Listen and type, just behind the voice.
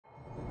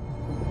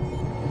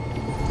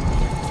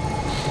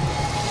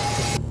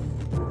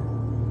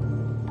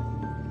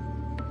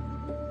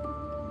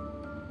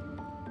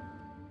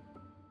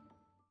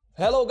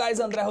Hello guys,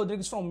 André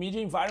Rodrigues from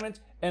Media Environment,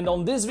 and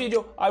on this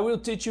video I will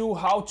teach you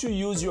how to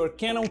use your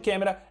Canon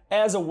camera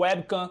as a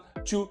webcam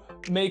to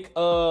make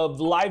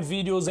live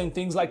videos and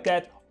things like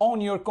that on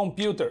your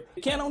computer.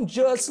 Canon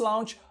just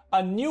launched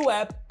a new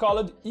app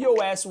called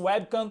EOS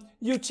Webcam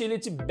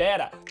Utility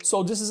Beta.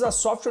 So this is a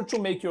software to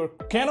make your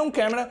Canon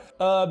camera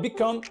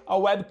become a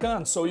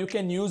webcam, so you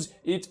can use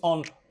it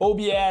on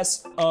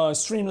OBS,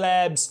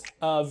 Streamlabs,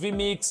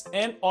 vMix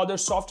and other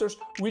softwares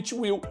which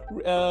will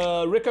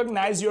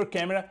recognize your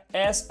camera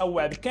as a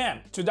webcam.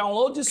 To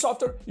download this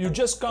software, you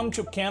just come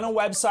to Canon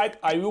website.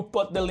 I will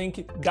put the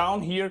link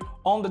down here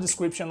on the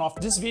description of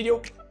this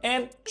video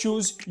and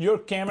choose your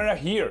camera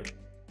here.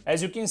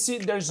 As you can see,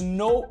 there's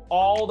no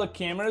all the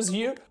cameras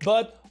here,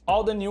 but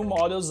all the new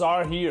models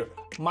are here.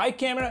 My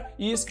camera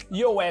is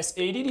EOS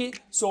 80D,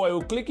 so I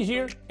will click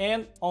here,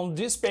 and on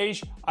this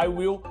page I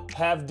will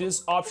have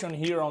this option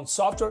here on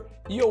software,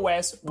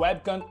 EOS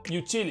Webcam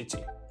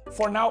Utility.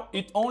 For now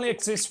it only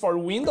exists for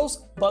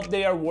Windows, but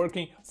they are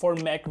working for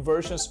Mac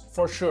versions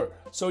for sure.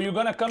 So you're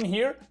gonna come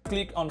here,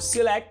 click on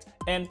select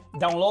and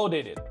download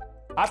it.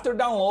 After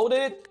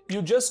downloading it,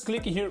 you just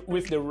click here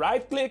with the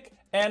right click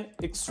and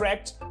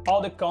extract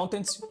all the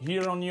contents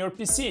here on your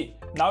PC.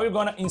 Now you're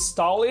gonna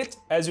install it.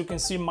 As you can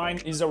see, mine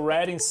is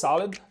already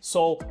installed.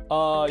 So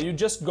you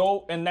just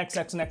go and next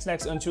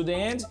until the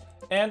end.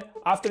 And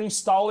after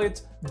install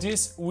it,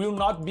 this will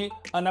not be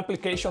an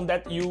application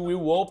that you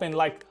will open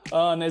like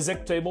an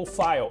executable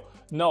file.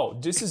 No,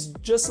 this is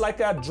just like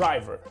a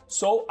driver.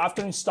 So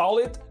after install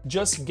it,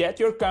 just get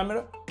your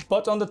camera,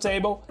 put on the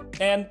table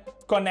and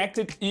connect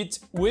it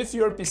with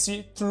your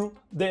PC through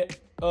the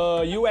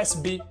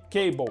USB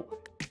cable.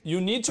 You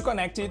need to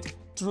connect it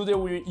through the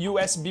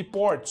USB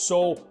port,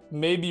 so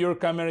maybe your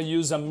camera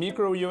use a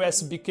micro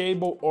USB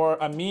cable or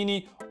a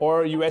mini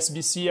or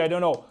USB-C, I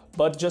don't know,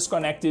 but just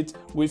connect it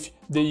with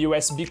the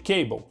USB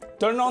cable.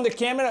 Turn on the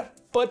camera,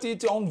 put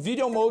it on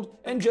video mode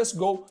and just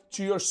go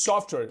to your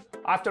software.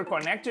 After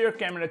connecting your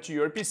camera to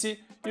your PC,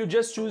 you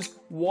just choose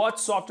what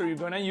software you're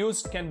gonna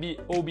use. Can be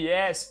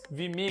OBS,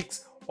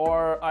 vMix,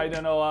 or I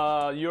don't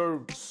know,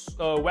 your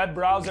web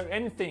browser,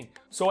 anything.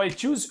 So I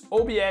choose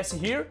OBS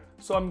here,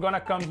 so I'm gonna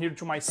come here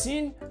to my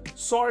scene,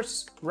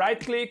 source, right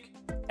click,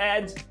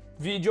 add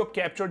video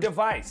capture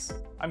device.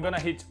 I'm gonna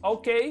hit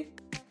OK.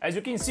 As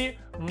you can see,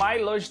 my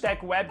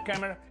Logitech web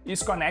camera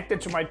is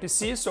connected to my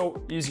PC,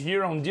 so it's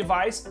here on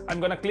device. I'm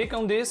gonna click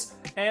on this,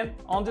 and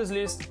on this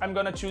list I'm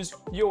gonna choose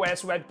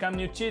EOS Webcam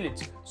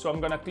Utility. So I'm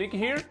gonna click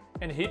here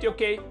and hit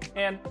OK,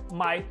 and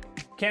my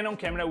Canon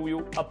camera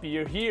will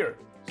appear here.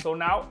 So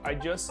now I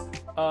just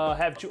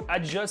have to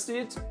adjust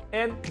it,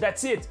 and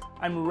that's it.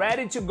 I'm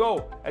ready to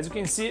go. As you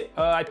can see,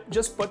 I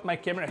just put my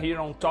camera here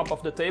on top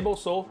of the table,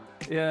 so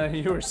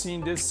you're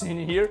seeing this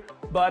scene here,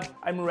 but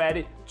I'm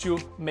ready to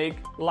make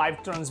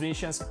live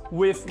transmissions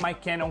with my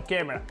Canon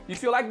camera.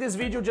 If you like this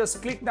video,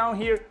 just click down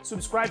here,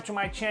 subscribe to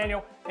my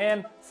channel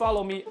and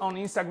follow me on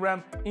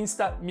Instagram,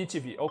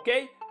 InstaMeTV,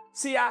 okay?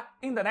 See ya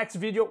in the next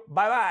video.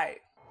 Bye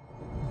bye!